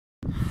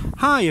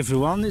Hi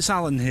everyone, it's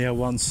Alan here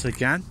once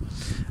again,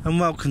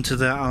 and welcome to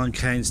the Alan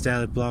Keynes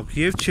Daily Blog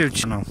YouTube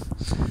channel.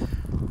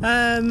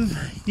 I'd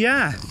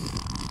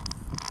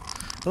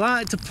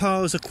like to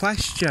pose a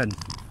question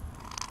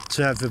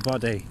to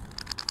everybody.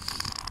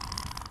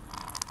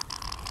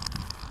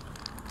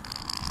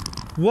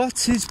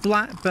 What is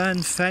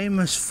Blackburn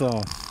famous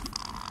for?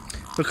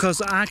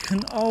 Because I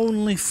can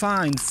only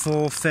find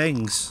four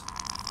things.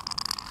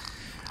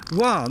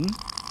 One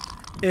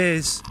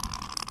is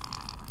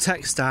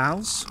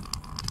textiles,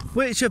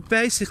 which are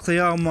basically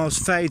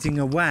almost fading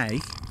away.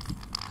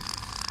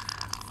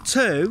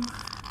 Two,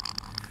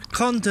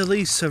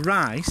 Condoleezza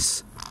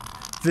Rice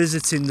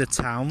visiting the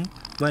town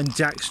when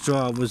Jack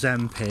Straw was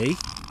MP.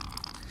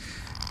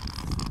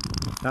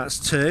 That's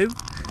two.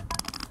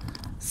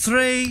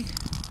 Three,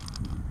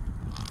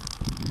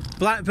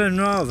 Blackburn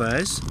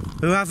Rovers,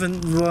 who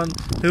haven't won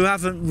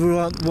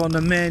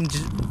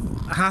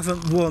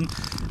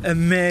a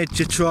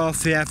major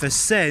trophy ever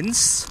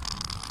since.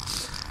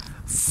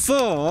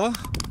 Four,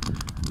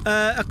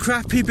 a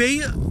crappy a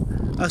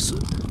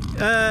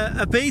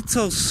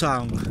Beatles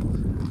song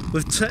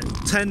with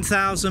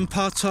 10,000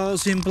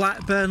 potholes in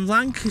Blackburn,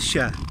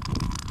 Lancashire,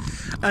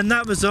 and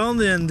that was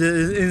only on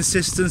the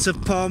insistence of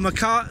Sir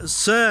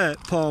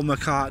Paul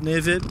McCartney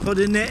of it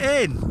putting it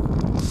in.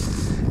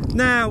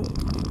 Now,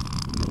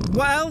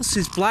 what else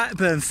is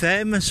Blackburn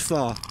famous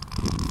for?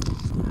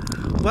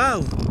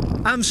 Well,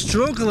 I'm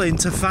struggling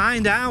to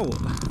find out,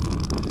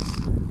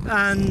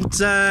 and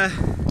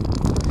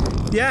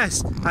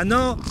yes, I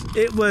know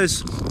it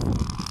was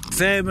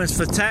famous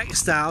for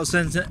textiles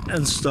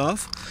and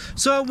stuff.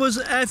 So was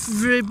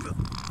every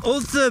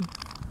other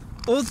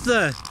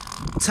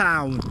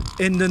town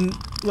in the,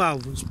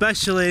 well,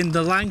 especially in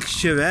the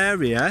Lancashire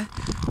area,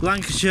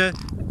 Lancashire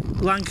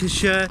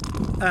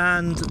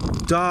and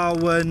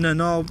Darwen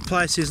and all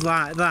places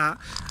like that,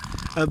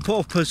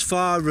 up as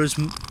far as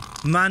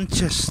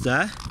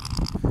Manchester,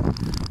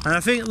 and I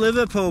think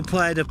Liverpool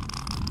played a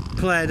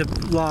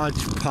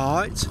large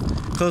part,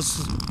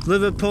 because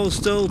Liverpool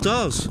still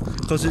does,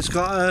 because it's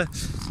got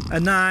a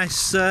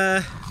nice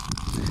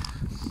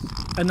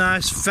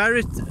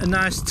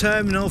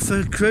terminal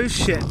for cruise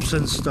ships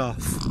and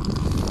stuff.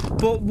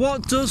 But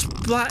what does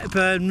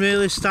Blackburn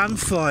really stand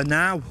for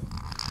now?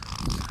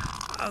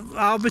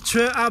 I'll be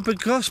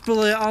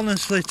gospelly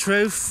honestly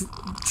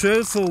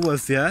truthful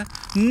with you.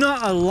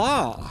 Not a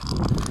lot,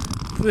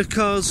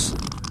 because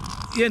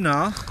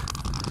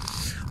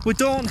we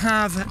don't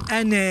have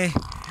any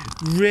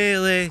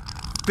really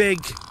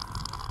big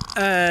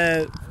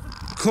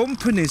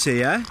companies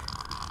here.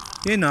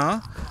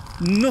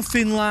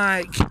 Nothing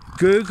like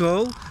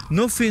Google,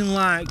 nothing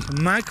like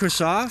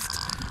Microsoft,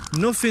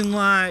 nothing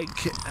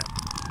like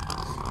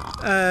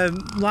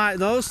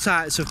those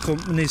types of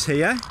companies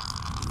here.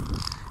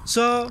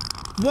 So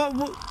what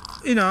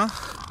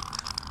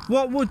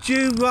would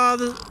you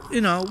rather,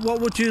 what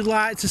would you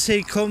like to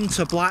see come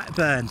to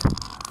Blackburn?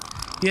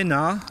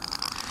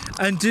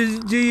 And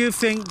do you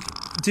think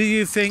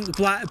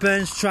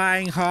Blackburn's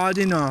trying hard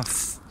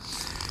enough?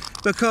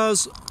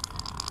 Because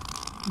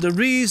the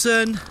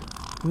reason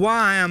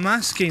why I'm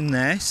asking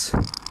this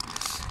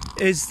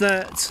is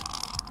that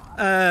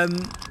a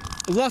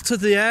lot of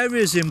the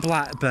areas in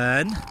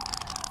Blackburn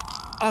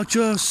are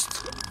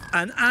just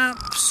an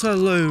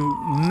absolute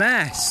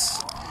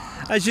mess.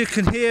 As you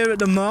can hear at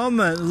the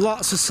moment,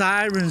 lots of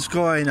sirens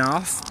going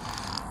off.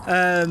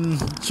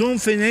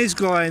 Something is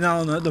going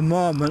on at the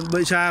moment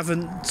which I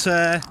haven't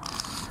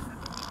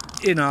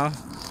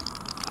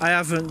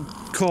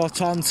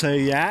caught on to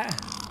yet.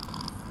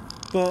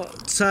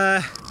 But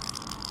I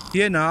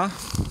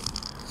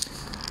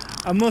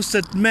must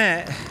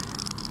admit,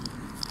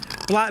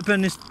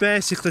 Blackburn is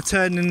basically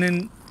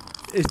turning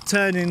a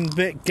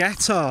bit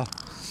ghetto.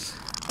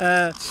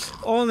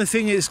 Only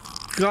thing it's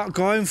got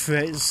going for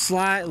it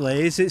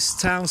slightly is its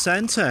town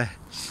centre,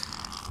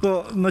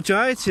 but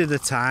majority of the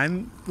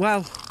time,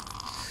 well,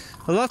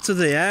 a lot of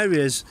the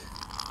areas,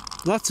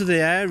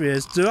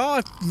 there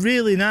are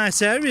really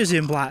nice areas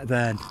in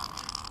Blackburn,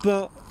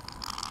 but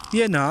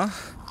a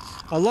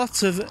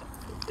lot of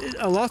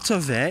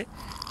it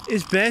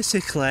is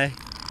basically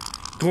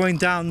going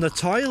down the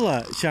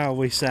toilet, shall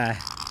we say.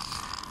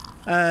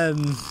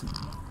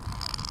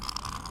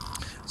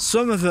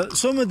 Some of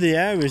the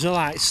areas are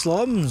like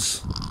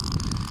slums,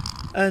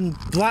 and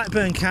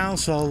Blackburn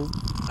Council,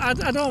 I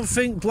don't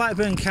think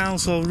Blackburn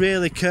Council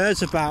really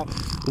cares about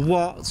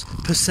what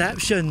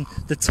perception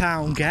the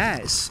town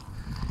gets.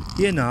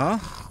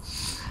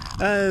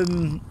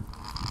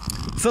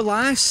 For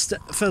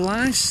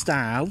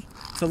lifestyle,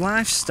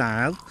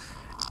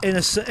 in a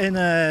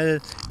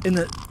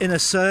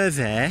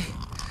survey,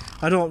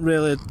 I don't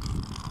really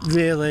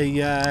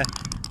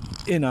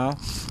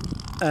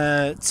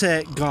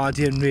take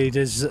Guardian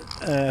readers'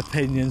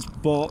 opinions,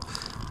 but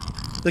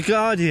the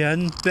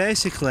Guardian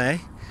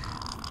basically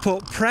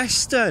put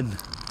Preston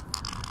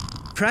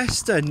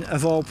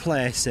of all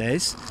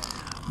places,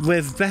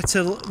 with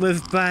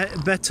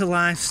better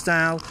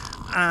lifestyle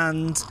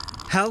and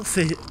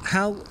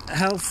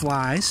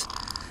health-wise,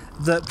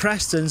 that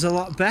Preston's a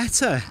lot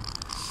better.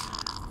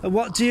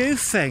 What do you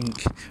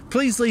think?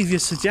 Please leave your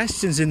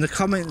suggestions in the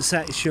comment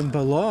section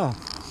below.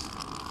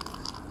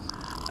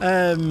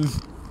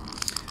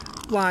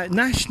 Like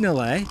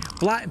nationally,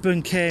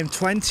 Blackburn came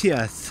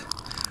 20th,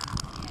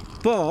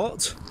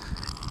 but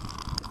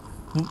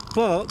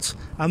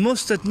I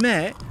must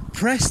admit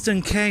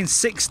Preston came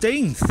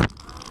 16th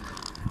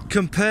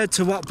compared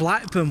to what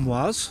Blackburn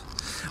was.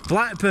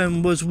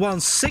 Blackburn was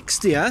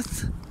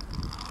 60th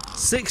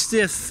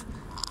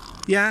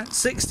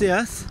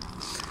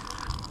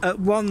at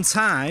one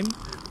time,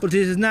 but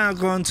it has now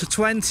gone to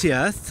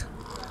 20th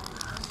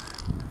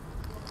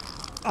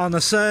on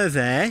a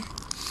survey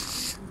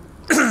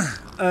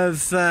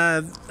of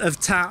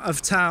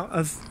towns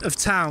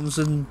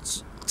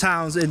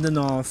in the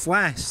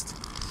northwest.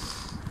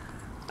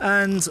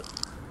 And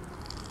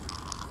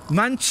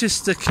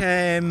Manchester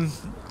came,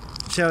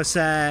 shall I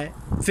say,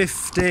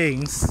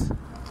 15th.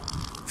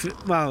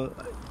 Well,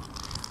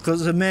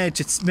 because it's a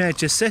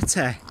major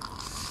city.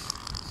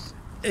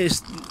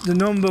 It's the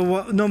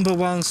number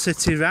one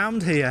city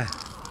round here,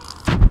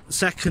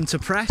 second to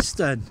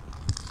Preston.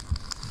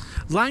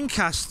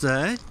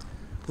 Lancaster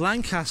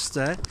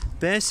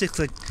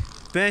basically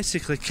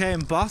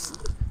came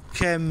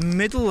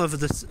middle of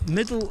the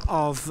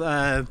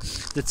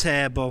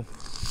table,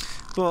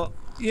 but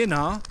you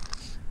know,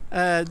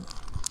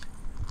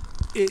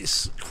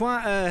 it's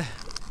quite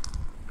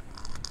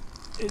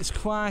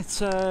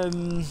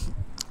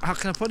how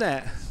can I put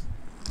it?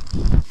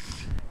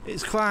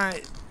 It's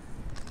quite,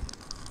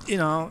 you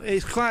know,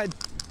 it's quite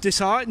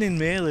disheartening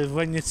really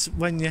when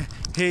you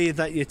hear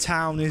that your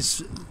town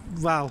is,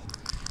 well,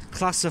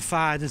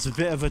 classified as a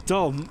bit of a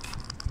dump,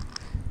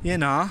 you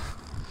know,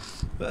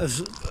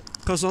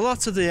 because a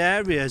lot of the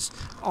areas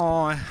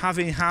are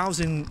having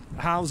housing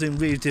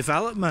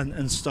redevelopment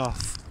and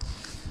stuff.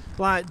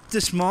 Like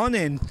this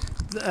morning,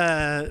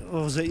 or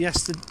was it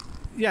yesterday?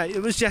 Yeah,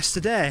 it was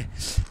yesterday.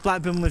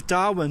 Blackburn with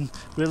Darwen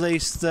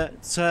released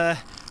that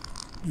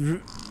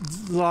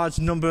large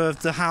number of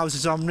the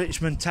houses on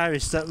Richmond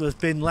Terrace that have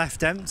been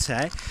left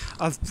empty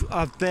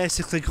are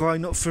basically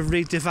going up for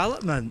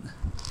redevelopment,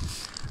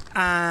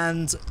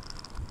 and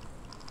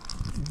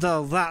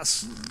though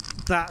that's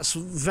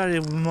very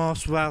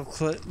most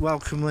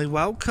welcomely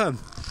welcome,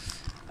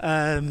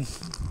 and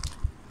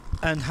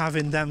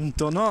having them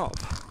done up.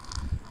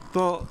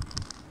 But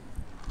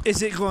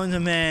is it going to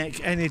make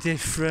any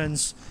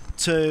difference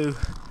to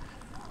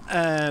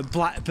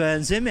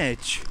Blackburn's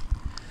image?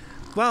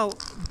 Well,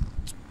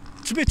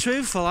 to be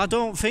truthful, I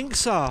don't think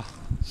so,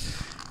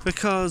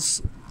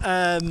 because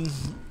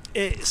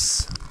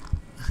it's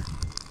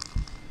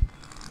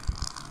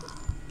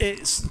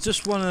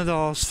just one of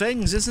those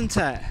things, isn't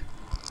it?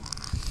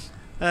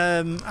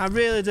 I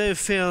really do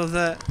feel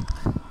that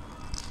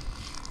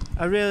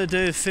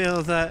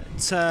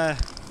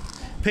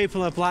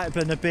people of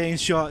Blackburn are being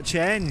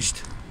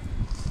shortchanged,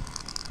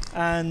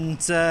 and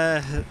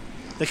the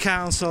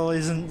council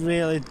isn't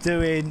really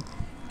doing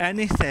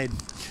anything.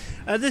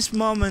 At this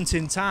moment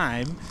in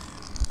time,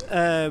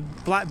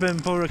 Blackburn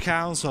Borough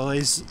Council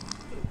is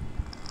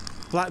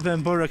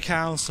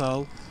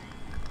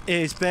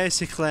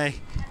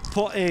basically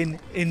putting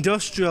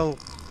industrial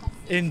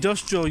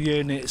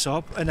units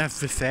up and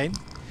everything.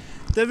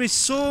 There is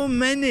so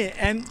many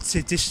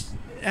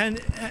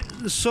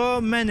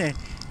so many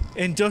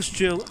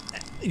industrial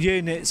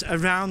units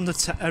around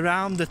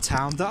the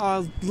town that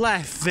are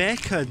left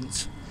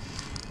vacant,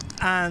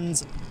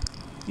 and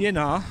you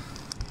know,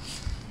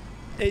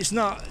 it's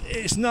not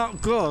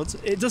good.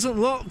 It doesn't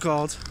look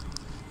good.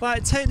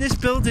 Like, take this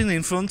building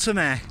in front of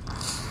me.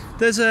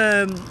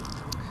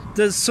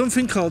 There's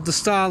something called the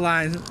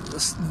Starlight,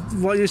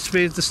 what used to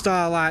be the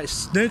Starlight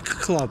Snooker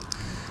Club.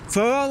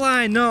 For all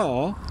I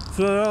know,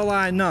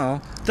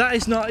 that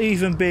is not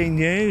even being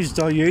used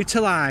or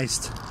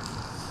utilised,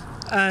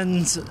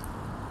 and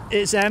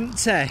it's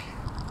empty.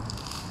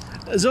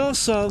 There's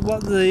also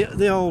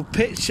the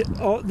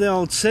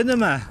old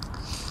cinema,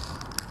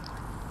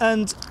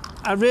 and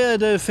I really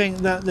do think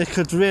that they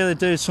could really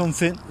do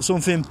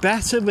something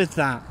better with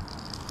that,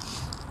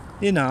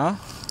 you know.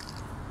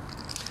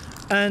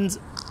 And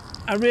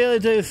I really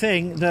do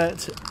think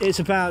that it's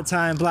about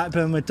time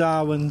Blackburn with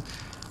Darwen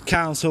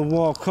Council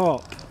woke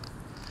up,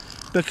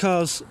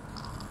 because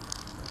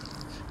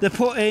they're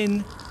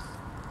putting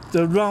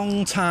the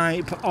wrong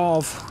type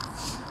of,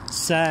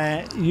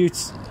 say, they're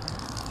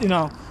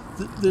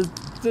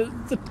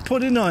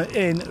putting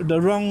in the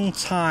wrong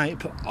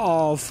type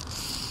of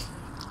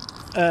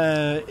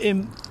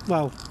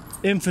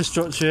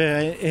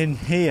infrastructure in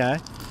here,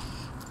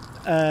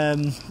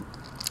 and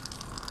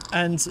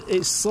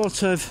it's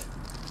sort of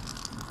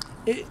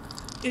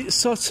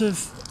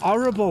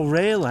horrible,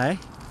 really,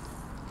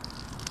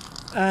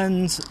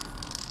 and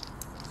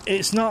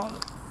it's not.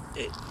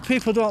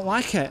 People don't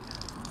like it.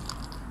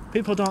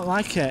 People don't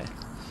like it.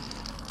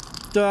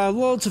 There are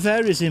loads of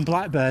areas in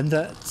Blackburn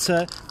that,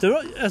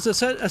 as I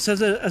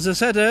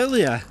said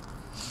earlier,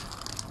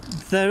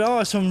 there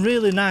are some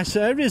really nice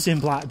areas in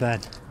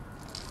Blackburn,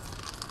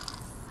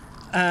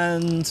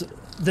 and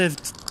they've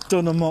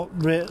done them up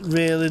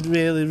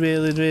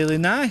really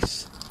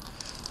nice.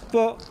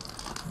 But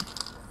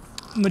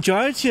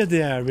majority of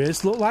the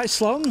areas look like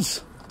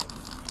slums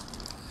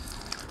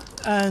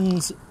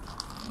and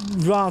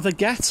rather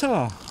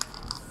ghetto.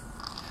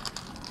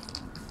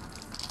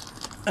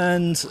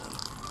 And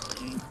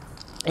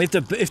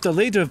if the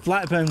leader of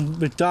Blackburn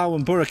with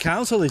Darwen Borough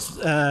Council is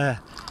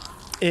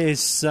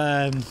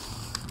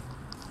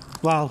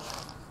well,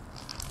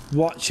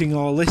 watching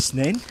or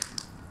listening,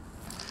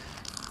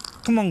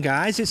 come on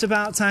guys, it's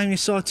about time you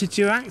sorted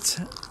your act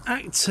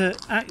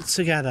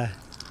together.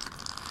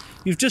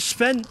 You've just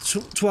spent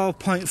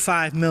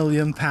 £12.5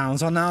 million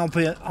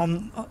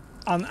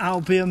on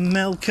Albion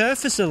Mill Care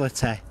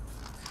facility.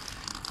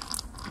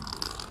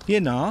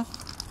 You know.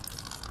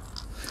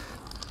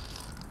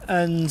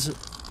 And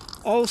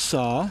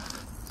also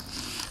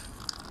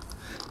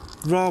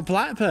Royal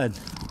Blackburn.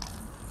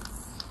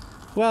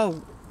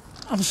 Well,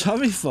 I'm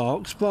sorry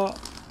folks, but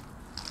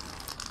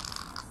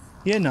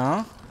you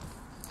know,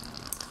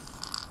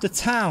 the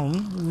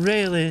town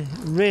really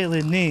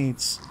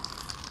needs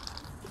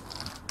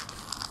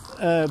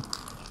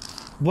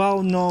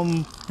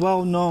well-known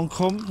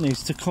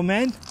companies to come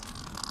in.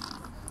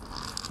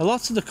 A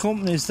lot of the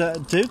companies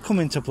that do come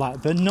into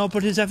Blackburn,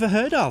 nobody's ever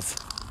heard of.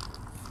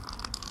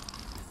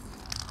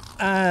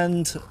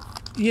 And,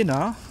 you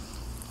know,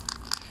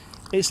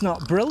 it's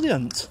not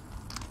brilliant.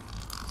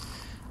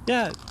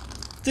 Yeah,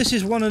 this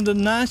is one of the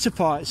nicer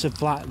parts of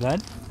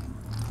Blackburn.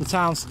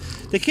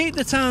 They keep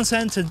the town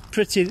centre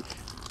pretty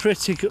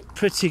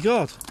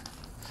good.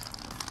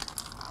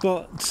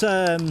 But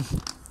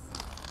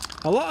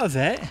a lot of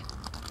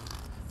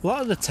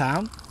the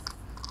town,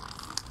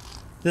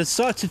 they've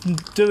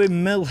started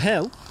doing Mill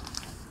Hill.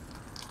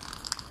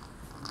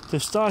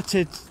 They've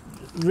started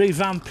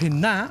revamping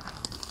that.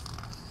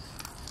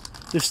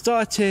 They've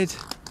started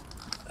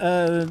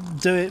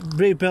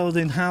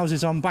rebuilding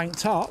houses on Bank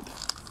Top,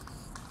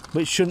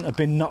 which shouldn't have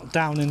been knocked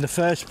down in the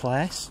first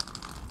place.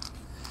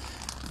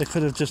 They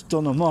could have just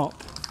done them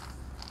up.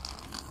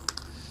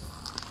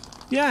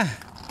 Yeah,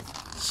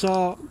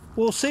 so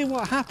we'll see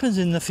what happens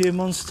in a few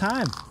months'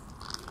 time.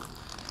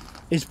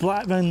 Is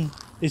Blackburn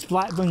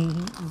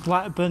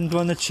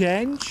going to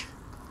change?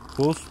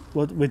 Well,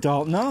 we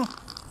don't know.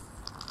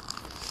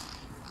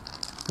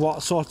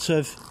 What sort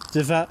of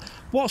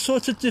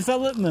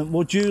development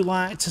would you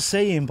like to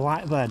see in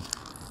Blackburn?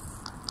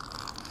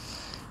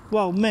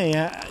 Well, me,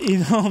 you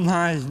know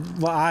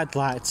what I'd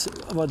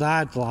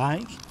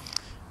like,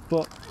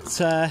 but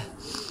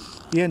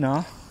you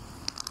know,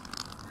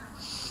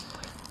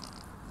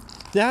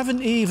 they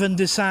haven't even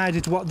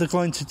decided what they're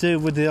going to do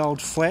with the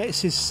old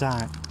Flates's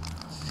site.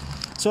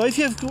 So if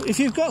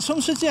you've got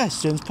some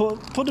suggestions,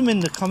 put them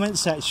in the comment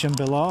section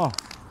below.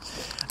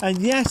 And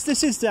yes,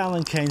 this is the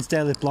Alan Kane's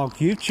Daily Blog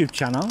YouTube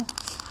channel.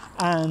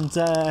 And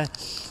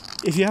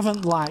if you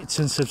haven't liked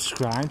and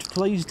subscribed,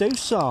 please do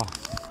so.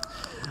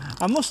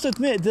 I must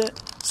admit that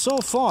so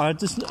far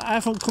I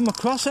haven't come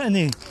across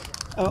any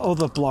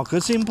other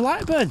bloggers in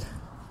Blackburn.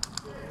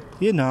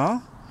 You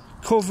know,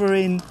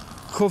 covering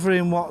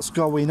what's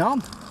going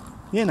on.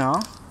 You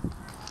know,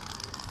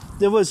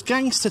 there was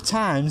Gangster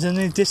Times and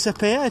he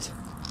disappeared.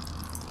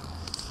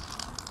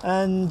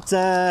 And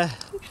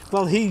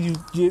well, he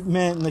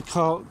mainly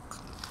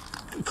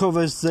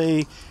covers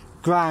the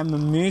grime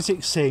and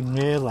music scene,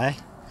 really.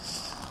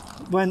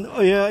 When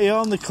he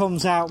only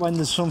comes out when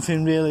there's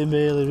something really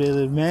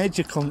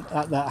major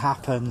that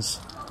happens.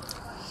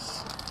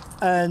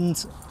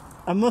 And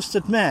I must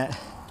admit,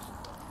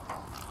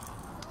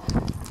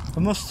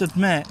 I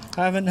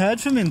haven't heard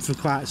from him for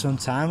quite some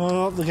time. I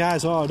hope the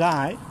guy's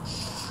alright.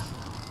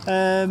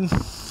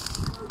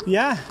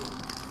 Yeah.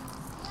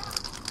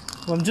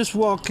 Well, I'm just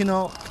walking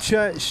up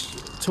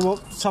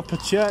top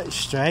of Church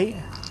Street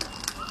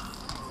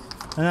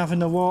and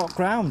having a walk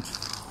round.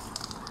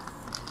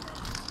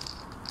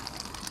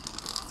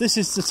 This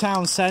is the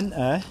town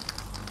centre.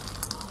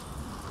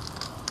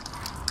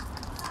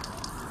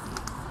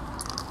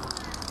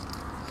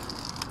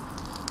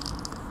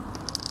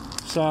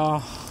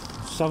 So,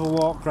 just have a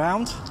walk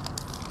round.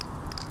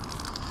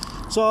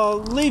 So,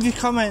 leave your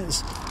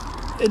comments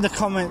in the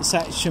comment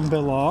section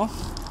below.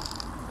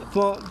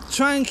 But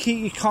try and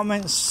keep your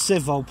comments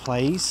civil,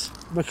 please,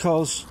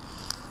 because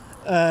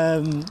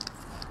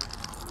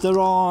there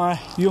are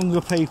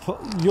younger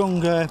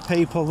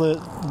people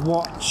that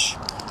watch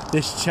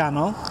this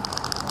channel.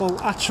 Well,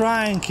 I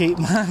try and keep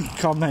my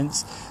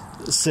comments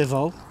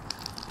civil,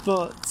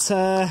 but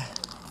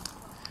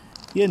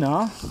you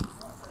know,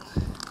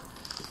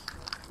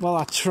 well,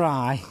 I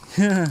try,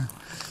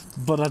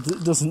 but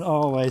it doesn't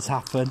always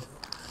happen.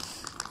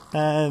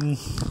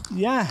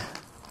 Yeah,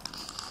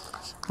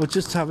 we're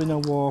just having a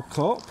walk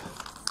up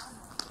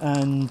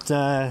and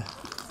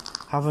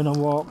having a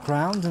walk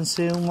round and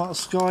seeing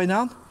what's going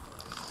on.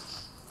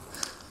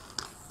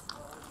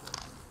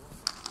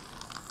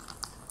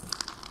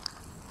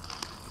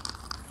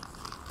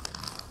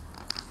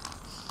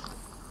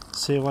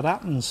 See what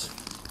happens.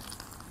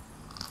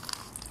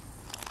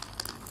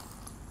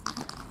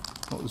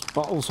 there's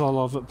bottles all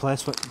over the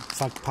place,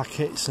 fag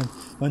packets, and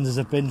when there's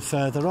a bin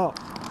further up.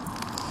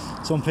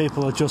 Some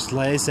people are just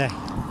lazy.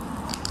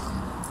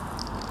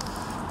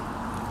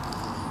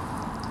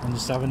 I'm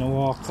just having a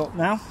walk up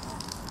now,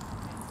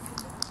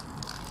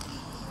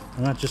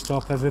 and I just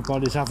hope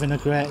everybody's having a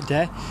great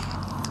day.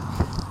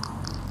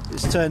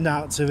 It's turned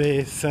out to be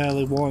a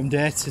fairly warm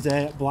day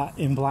today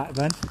in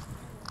Blackburn,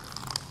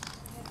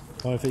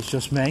 or if it's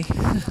just me.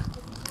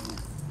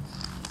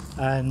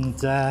 And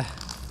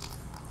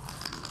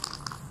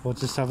we'll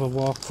just have a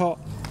walk up.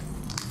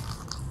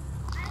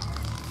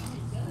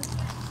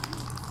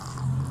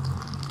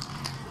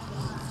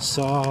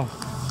 So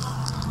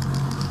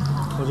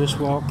we'll just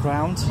walk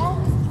round.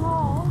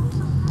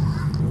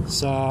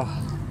 So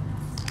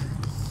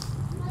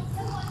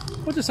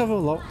we'll just have a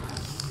look.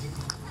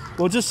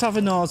 We'll just have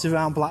a nose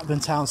around Blackburn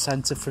Town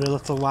Centre for a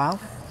little while.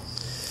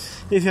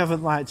 If you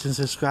haven't liked and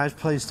subscribed,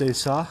 please do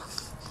so.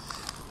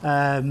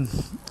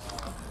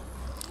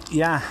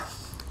 Yeah,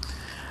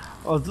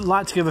 I'd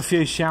like to give a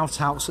few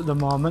shout outs at the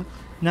moment.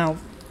 Now,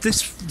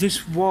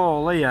 this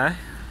wall here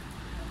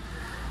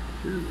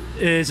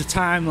is a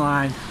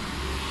timeline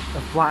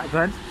of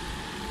Blackburn.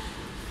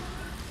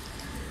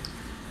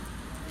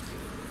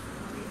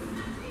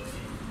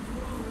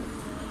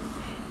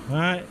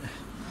 Right,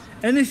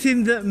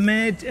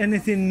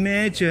 anything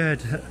major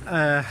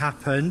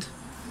happened,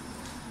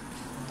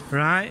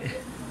 right,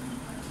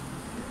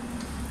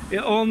 it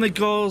only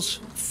goes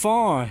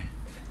far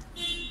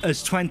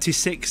as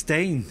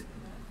 2016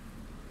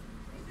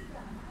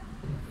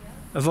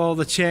 of all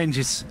the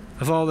changes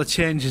of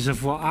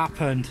what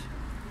happened.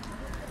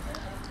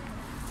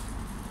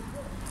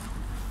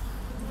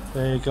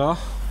 There you go.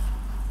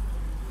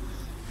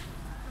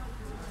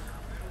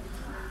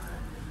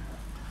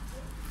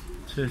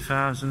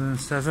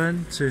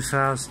 (2007),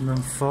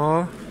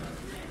 2004.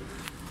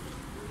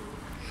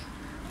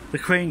 The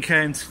Queen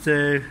came to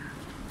do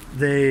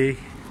the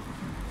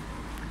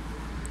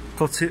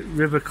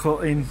ribbon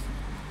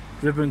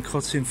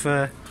cutting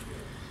for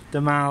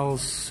the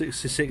Miles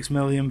 £66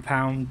 million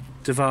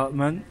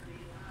development.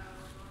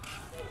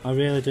 I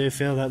really do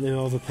feel that they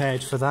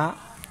overpaid for that.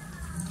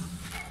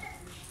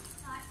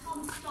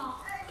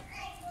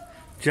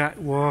 Jack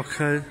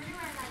Walker,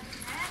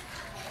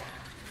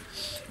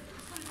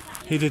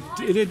 he did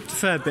a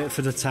fair bit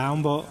for the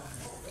town, but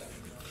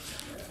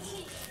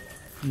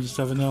I'm just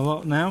having a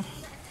look now.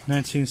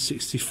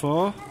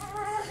 1964,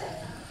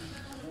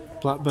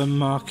 Blackburn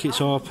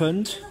Markets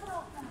opened.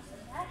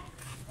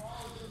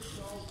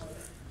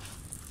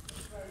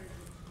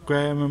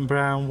 Graham and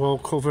Brown wall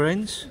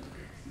coverings.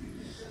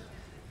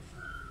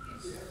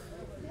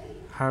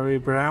 Harry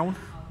Brown.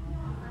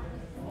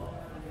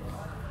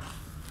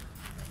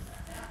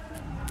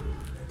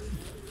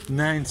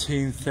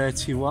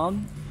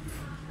 (1931).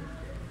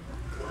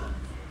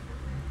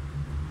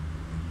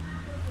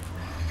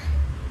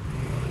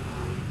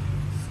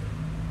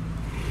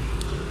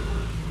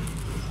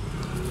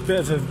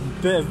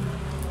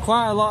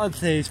 Quite a lot of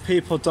these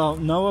people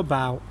don't know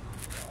about.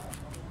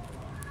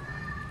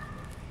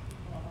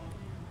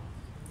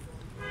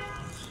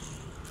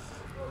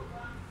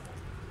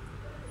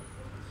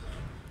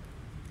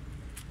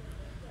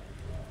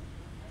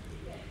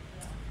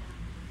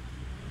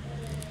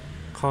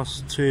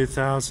 Cost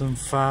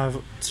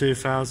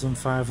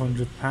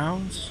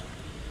 £2,500.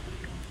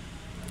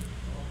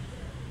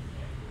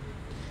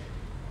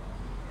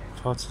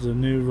 Part of the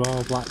new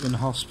Royal Blackburn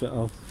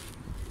Hospital.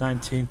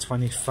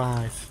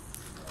 1925.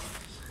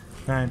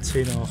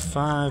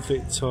 1905,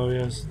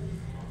 Victoria's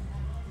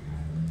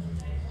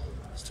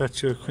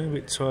statue of Queen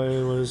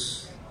Victoria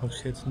was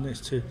located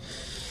next to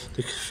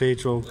the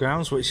cathedral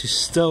grounds, which is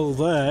still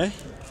there.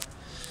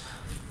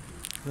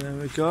 There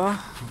we go.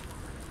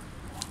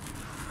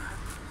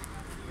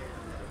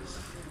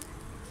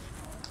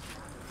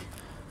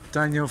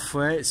 Daniel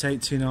Thwaites,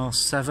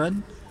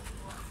 1807.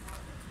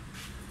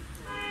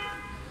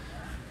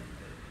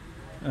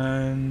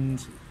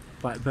 And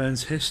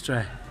Blackburn's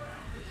history.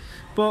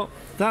 But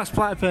that's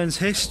Blackburn's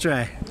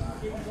history.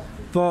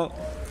 But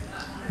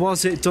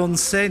what's it done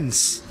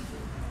since?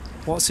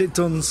 What's it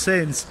done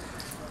since?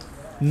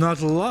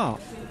 Not a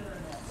lot.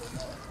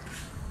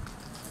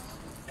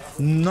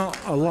 Not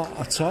a lot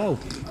at all.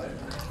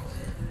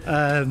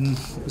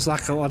 It's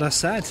like what I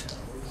said.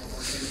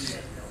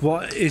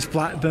 What is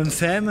Blackburn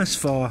famous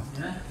for?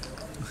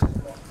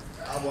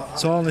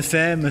 It's only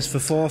famous for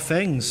 4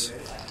 things.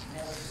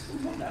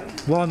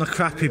 1, a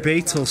crappy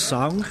Beatles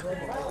song.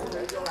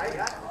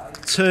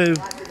 2,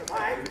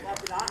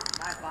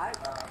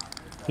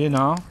 you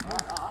know,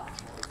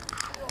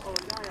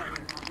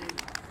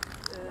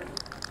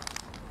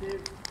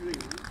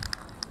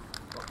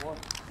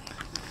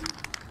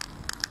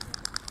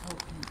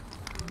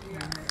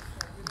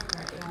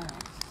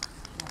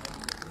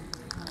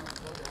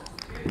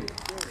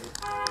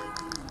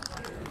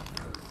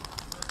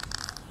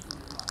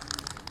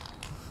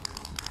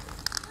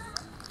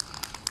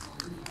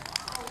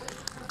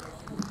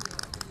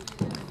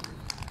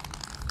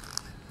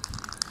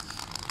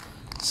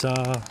 so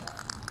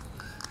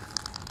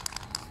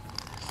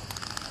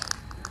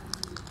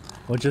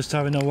or just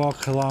having a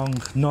walk along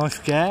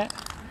Northgate.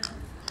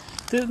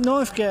 The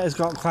Northgate has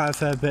got quite a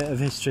fair bit of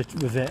history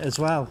with it as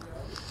well,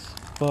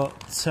 but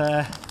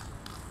to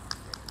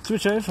be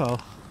truthful,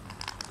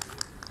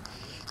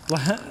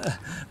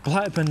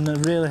 Blackburn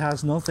really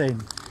has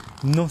nothing,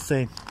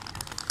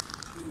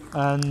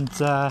 and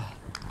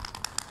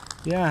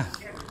yeah,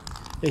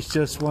 it's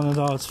just one of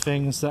those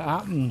things that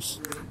happens.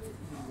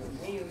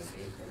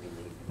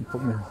 I'll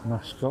put my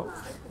mask up.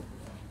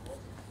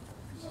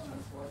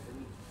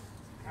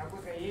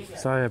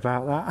 Sorry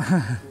about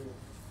that.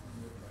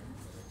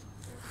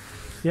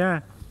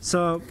 Yeah,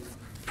 so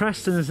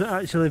Preston has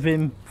actually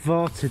been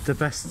voted the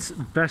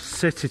best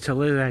city to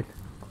live in.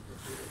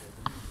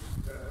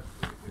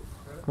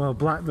 Well,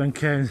 Blackburn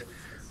came,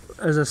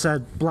 as I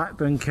said,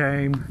 Blackburn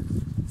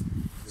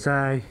came,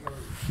 say,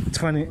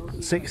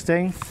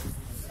 16th,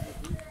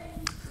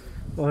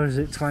 or is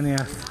it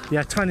 20th?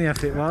 Yeah,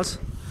 20th it was,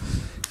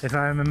 if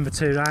I remember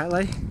too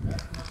rightly.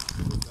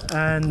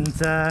 And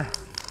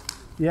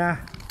yeah,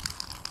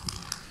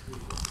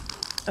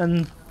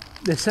 and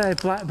they say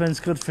Blackburn's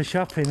good for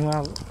shopping.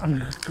 Well,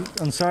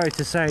 I'm sorry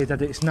to say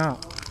that it's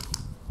not.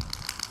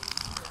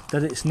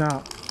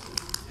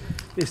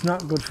 It's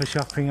not good for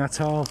shopping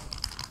at all.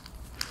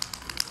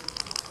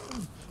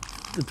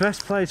 The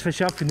best place for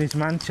shopping is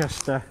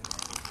Manchester.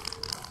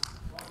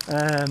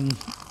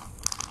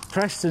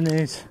 Preston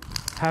is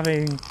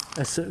having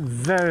a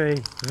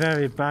very,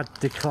 very bad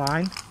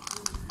decline,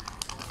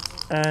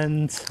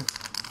 and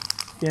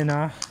you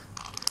know,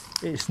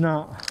 it's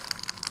not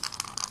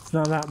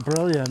that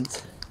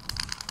brilliant.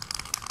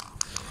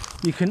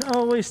 You can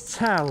always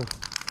tell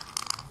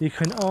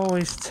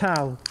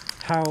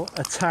how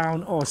a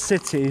town or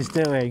city is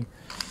doing.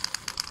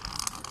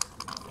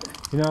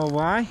 You know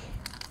why?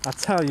 I'll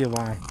tell you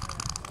why.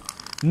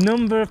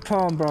 Number of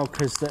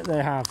pawnbrokers that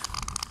they have.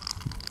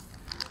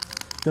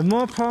 The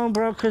more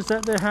pawnbrokers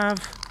that they have,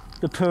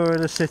 the poorer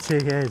the city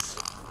is,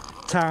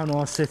 town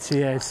or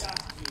city is.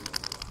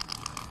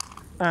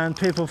 And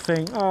people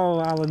think,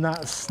 oh Alan,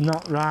 that's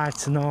not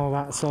right and all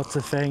that sort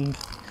of thing.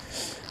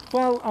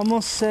 Well, I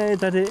must say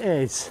that it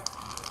is.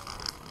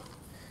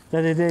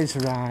 That it is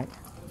right.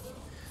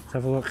 Let's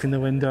have a look in the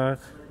window.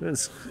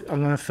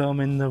 I'm going to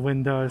film in the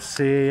window of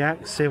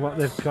CEX, see what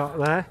they've got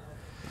there.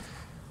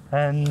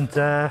 And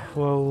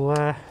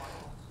we'll,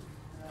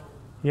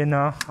 you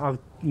know, I'll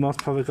most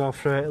probably go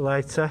through it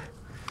later.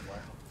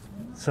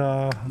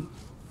 So,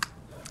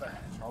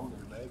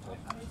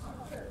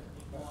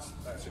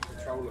 that's a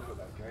controller for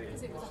that game.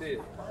 See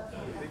it?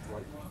 The big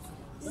one.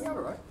 Is that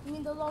alright? You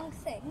mean the long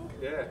thing?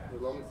 Yeah, the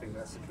long thing,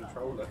 that's the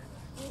controller.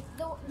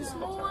 The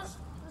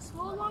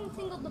small long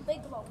thing or the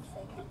big long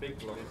thing? The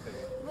big long thing.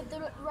 With the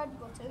red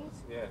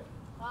buttons? Yeah.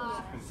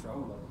 Ah. It's a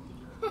controller.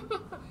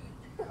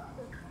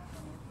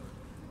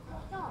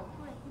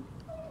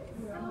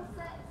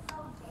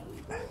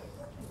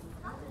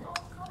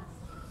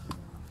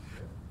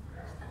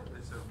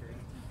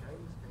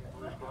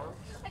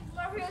 Like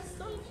Mario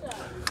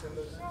Sunshine.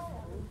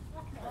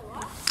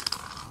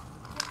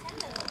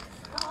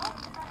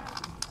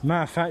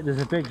 matter of fact,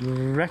 there's a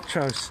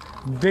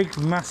big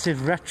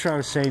massive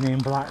retro scene in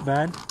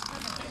Blackburn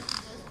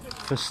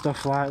for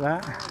stuff like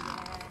that.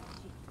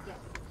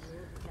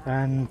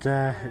 And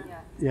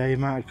yeah, you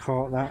might have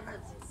caught that.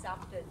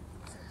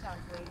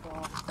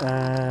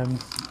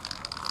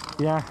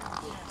 Yeah,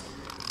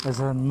 as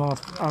I'm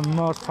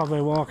most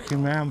probably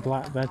walking around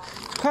Blackburn.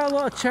 There's quite a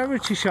lot of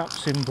charity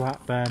shops in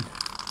Blackburn.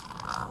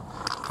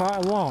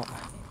 Quite a lot.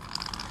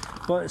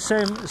 But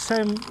same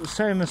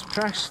as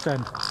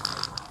Preston.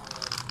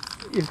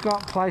 You've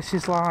got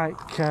places like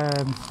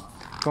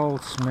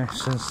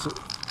Goldsmiths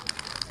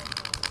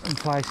and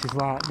places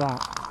like that.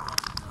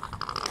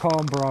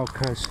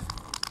 Pawnbrokers.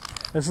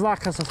 As I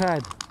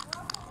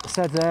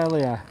said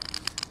earlier,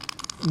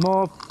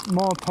 more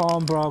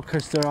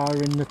pawnbrokers there are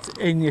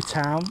in your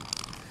town,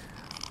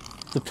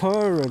 the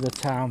poorer the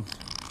town,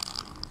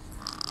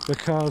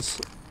 because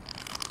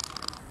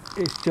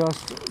it's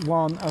just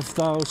one of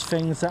those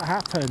things that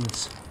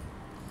happens.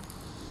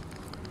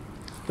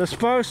 They're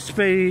supposed to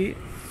be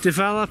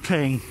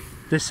developing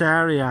this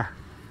area.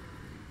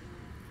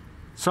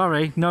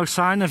 Sorry, no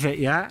sign of it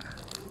yet.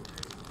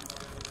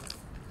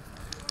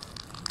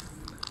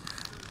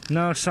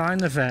 No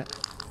sign of it.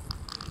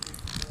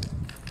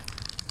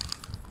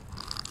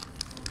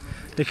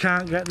 They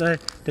can't get the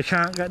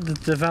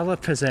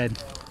developers in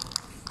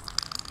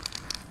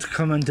to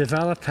come and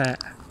develop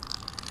it.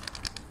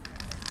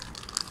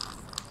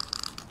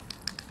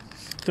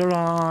 There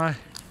are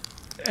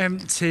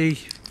empty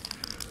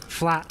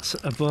flats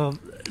above.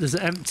 There's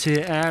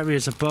empty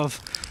areas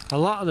above a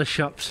lot of the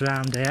shops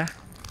around here.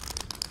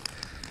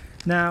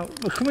 Now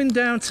we're coming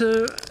down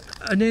to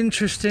an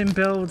interesting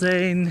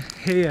building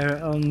here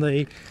on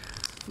the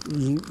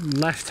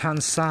left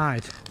hand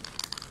side.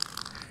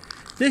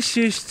 This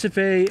used to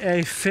be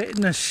a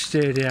fitness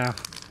studio,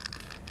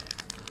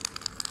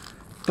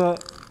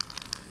 but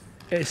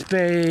it's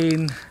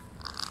been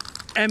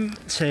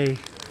empty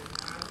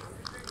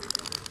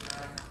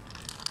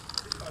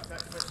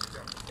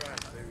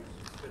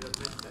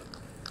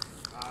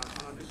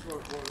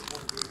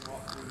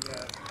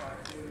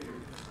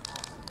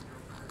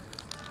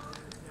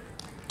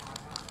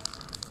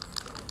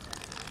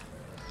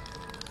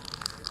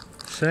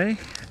See?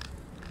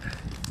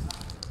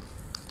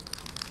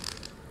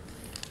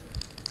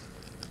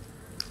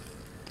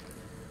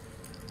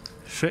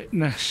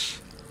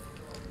 Fitness.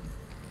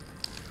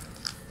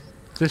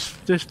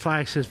 This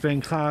place has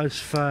been closed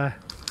for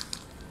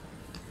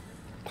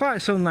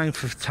quite some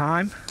length of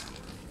time.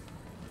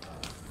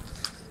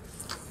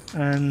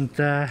 And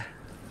have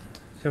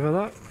a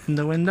look in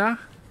the window.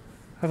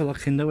 Have a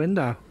look in the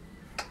window.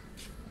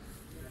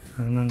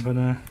 And I'm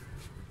gonna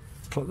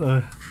put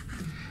the...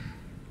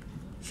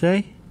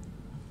 See?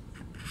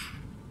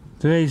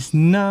 There is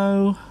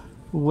no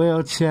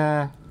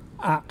wheelchair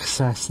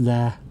access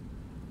there.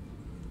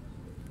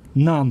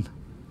 None.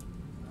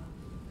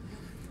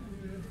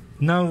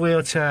 No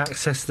wheelchair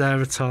access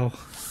there at all.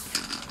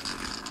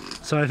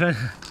 So if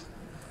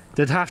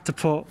they'd have to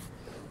put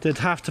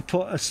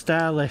a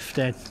stair lift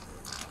in,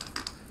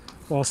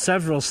 or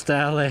several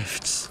stair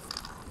lifts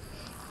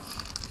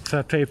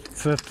for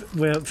people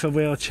for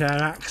wheelchair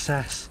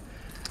access.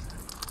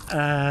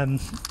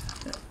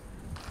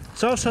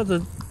 It's also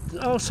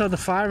the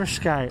fire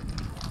escape.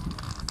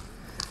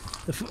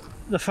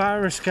 The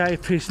fire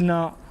escape is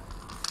not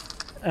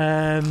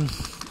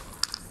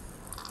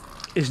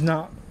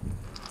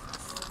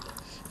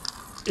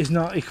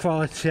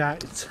Equality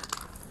Act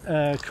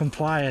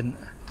compliant.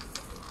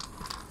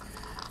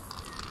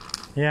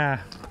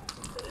 Yeah,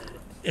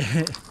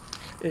 it's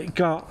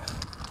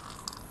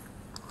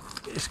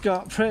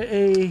got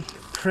pretty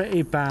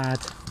bad.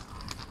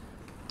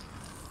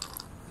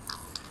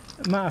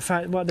 Matter of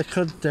fact, what they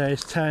could do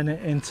is turn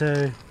it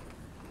into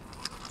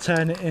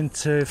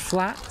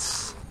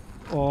flats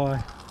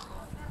or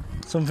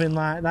something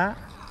like that.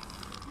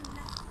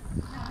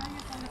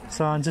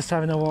 So I'm just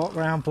having a walk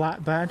around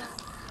Blackburn.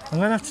 I'm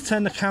going to have to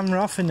turn the camera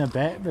off in a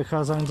bit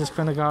because I'm going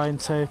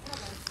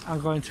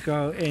to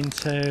go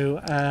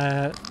into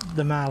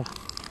the Mall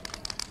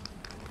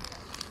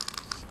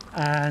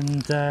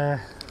and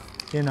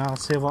you know,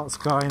 see what's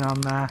going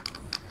on there.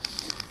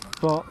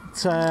 But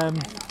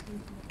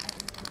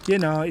you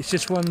know, it's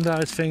just one of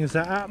those things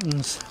that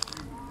happens.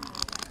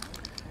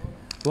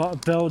 A lot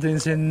of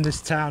buildings in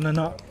this town are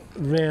not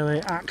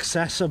really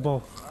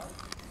accessible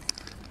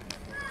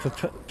for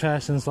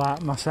persons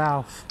like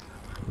myself.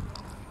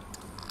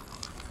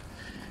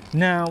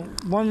 Now,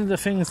 one of the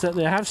things that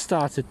they have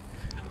started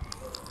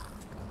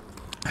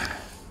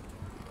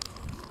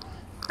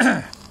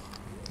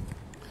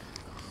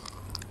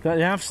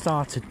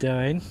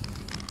doing,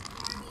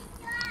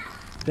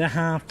 they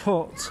have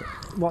put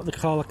what they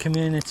call a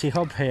community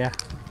hub here.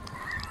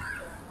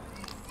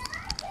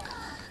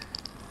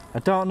 I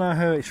don't know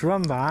who it's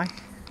run by,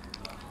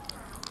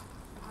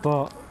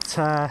 but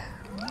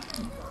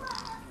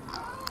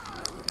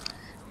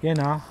you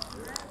know,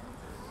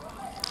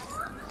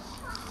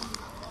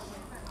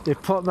 they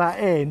put that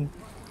in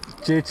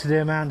due to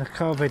the amount of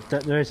COVID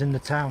that there is in the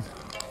town.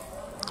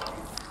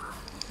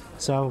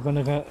 So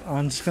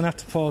I'm just gonna have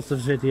to pause the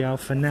video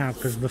for now,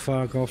 because before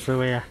I go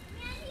through here,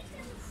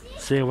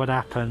 see what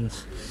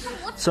happens.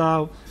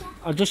 So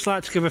I'd just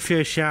like to give a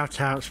few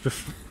shout outs.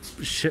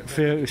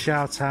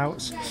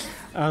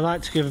 I'd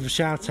like to give a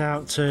shout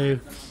out to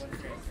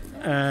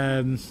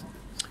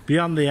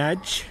Beyond the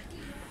Edge.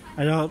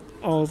 I'd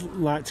also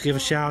like to give a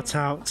shout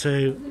out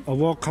to A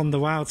Walk on the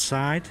Wild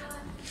Side.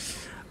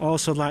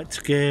 Also like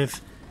to give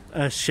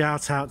a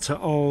shout out to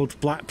Old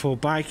Blackpool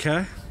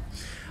Biker.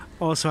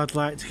 Also I'd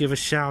like to give a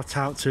shout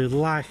out to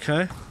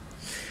Leica.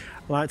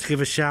 I'd like to give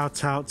a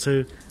shout out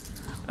to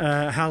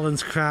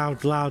Helen's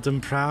Crowd Loud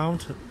and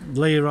Proud,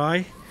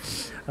 Leroy.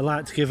 I'd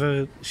like to give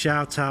a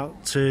shout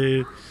out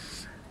to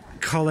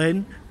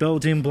Colin,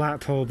 Building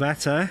Blackpool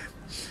Better.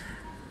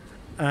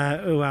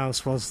 Who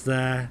else was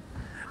there?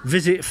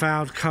 Visit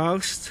Fylde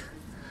Coast.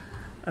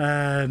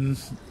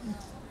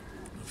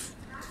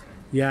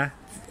 Yeah,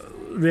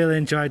 really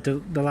enjoyed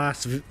the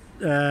last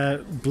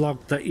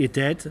blog that you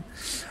did.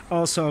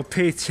 Also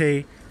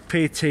PT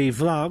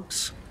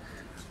Vlogs,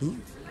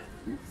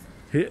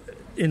 who,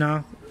 you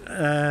know,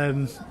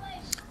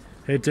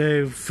 who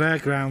do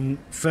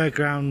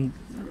fairground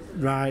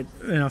ride,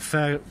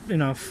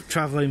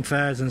 travelling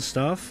fairs and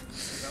stuff.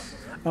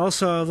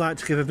 Also, I'd like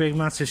to give a big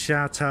massive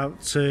shout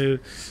out to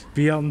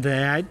Beyond the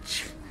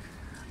Edge,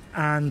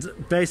 and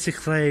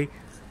basically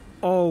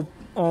all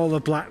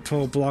the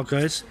Blackpool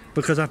bloggers,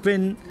 because I've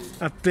been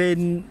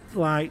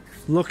like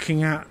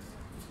looking at,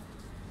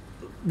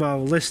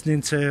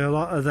 listening to a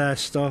lot of their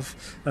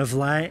stuff of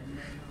late,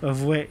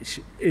 of which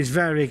is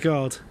very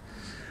good.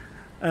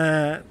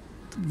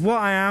 What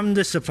I am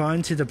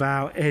disappointed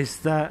about is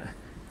that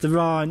there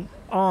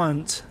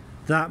aren't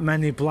that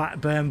many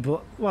Blackburn,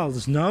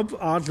 there's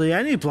hardly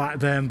any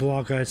Blackburn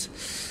bloggers.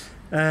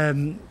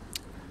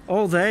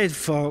 All they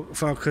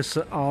focus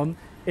on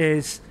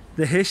is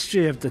the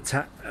history of the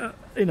town,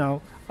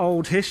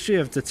 old history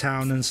of the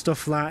town and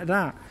stuff like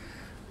that.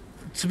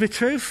 To be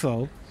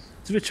truthful,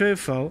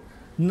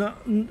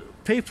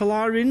 people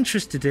are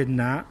interested in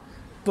that,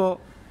 but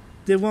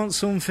they want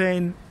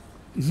something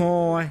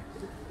more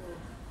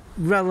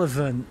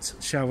relevant,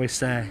 shall we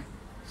say.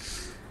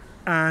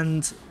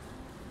 And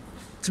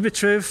to be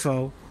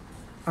truthful,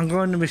 I'm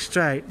going to be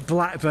straight,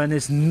 Blackburn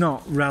is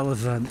not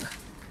relevant.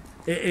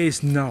 It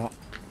is not.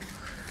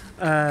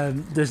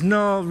 There's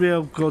no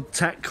real good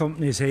tech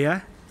companies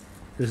here.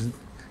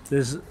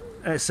 There's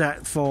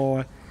except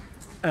for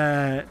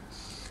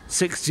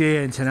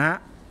 6G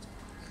internet.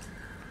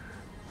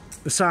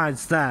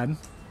 Besides them,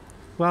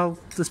 well,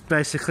 there's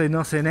basically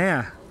nothing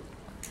here.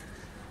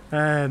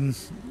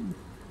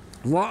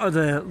 Lot of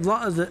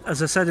the,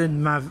 as I said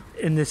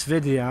in this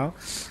video,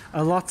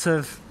 a lot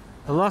of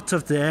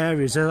the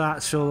areas are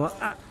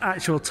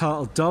actual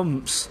total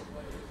dumps.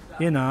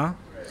 You know,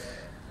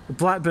 the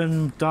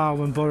Blackburn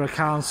Darwen Borough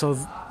Council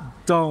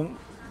don't.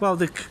 Well,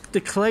 they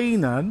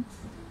clean them.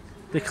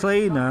 They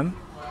clean them,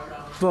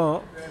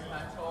 but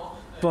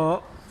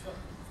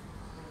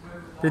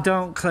they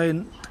don't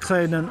clean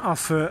and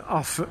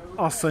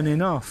often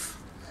enough.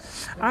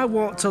 I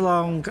walked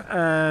along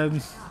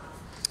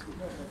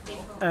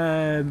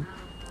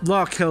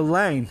Larkhill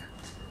Lane,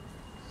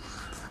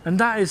 and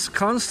that is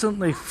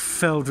constantly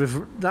filled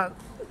with that.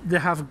 They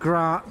have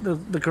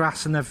the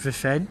grass and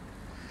everything,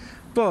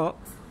 but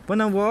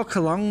when I walk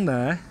along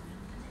there,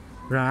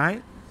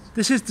 right,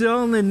 this is the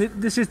only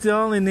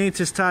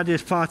neatest,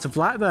 tidiest part of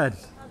Blackburn.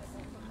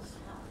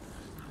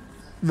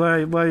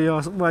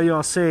 Where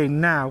you're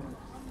seeing now,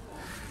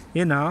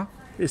 you know,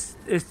 it's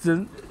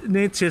the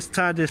neatest,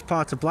 tidiest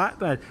part of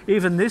Blackburn.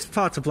 Even this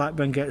part of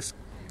Blackburn gets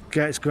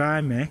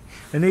grimy,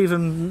 and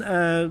even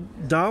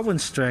Darwen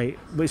Street,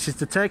 which is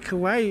the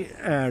takeaway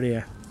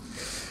area.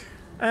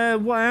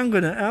 What I'm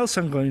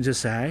going to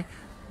say,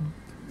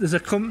 there's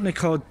a company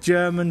called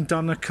German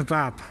Doner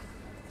Kebab,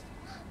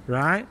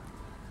 right?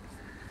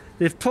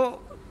 They've put,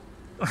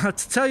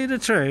 to tell you the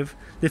truth,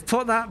 they've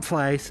put that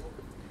place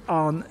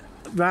on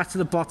right at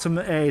the bottom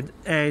of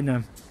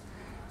Aynham.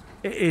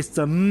 It is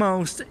the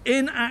most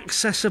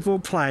inaccessible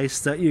place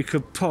that you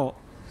could put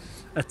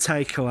a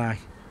takeaway.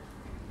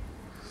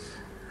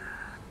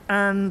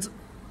 And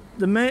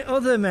the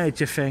other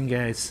major thing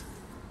is,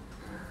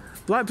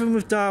 Blackburn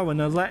with Darwen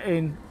are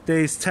letting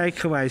these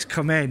takeaways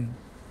come in.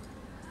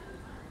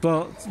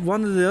 But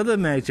one of the other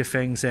major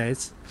things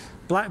is,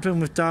 Blackburn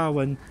with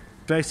Darwen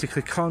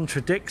basically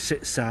contradicts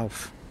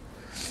itself,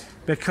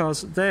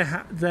 because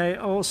they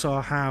also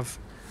have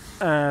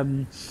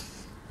a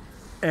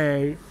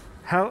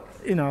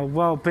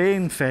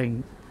well-being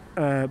thing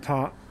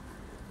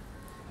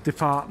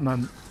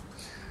department.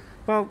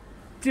 Well,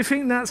 do you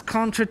think that's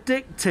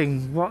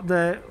contradicting what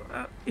they're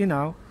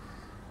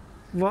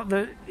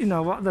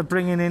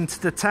bringing into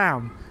the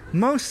town?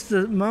 Most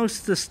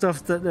of the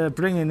stuff that they're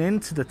bringing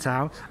into the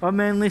town are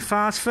mainly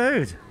fast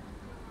food.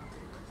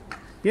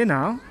 You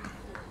know,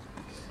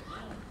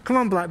 come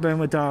on, Blackburn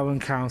with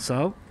Darwen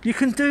Council, you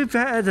can do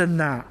better than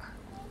that.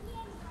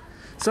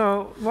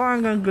 So what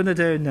I'm going to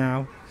do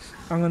now,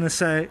 I'm going to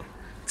say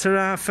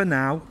ta-ra for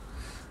now,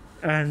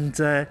 and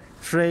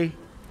 3,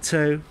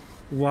 2,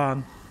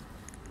 1,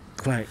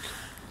 click.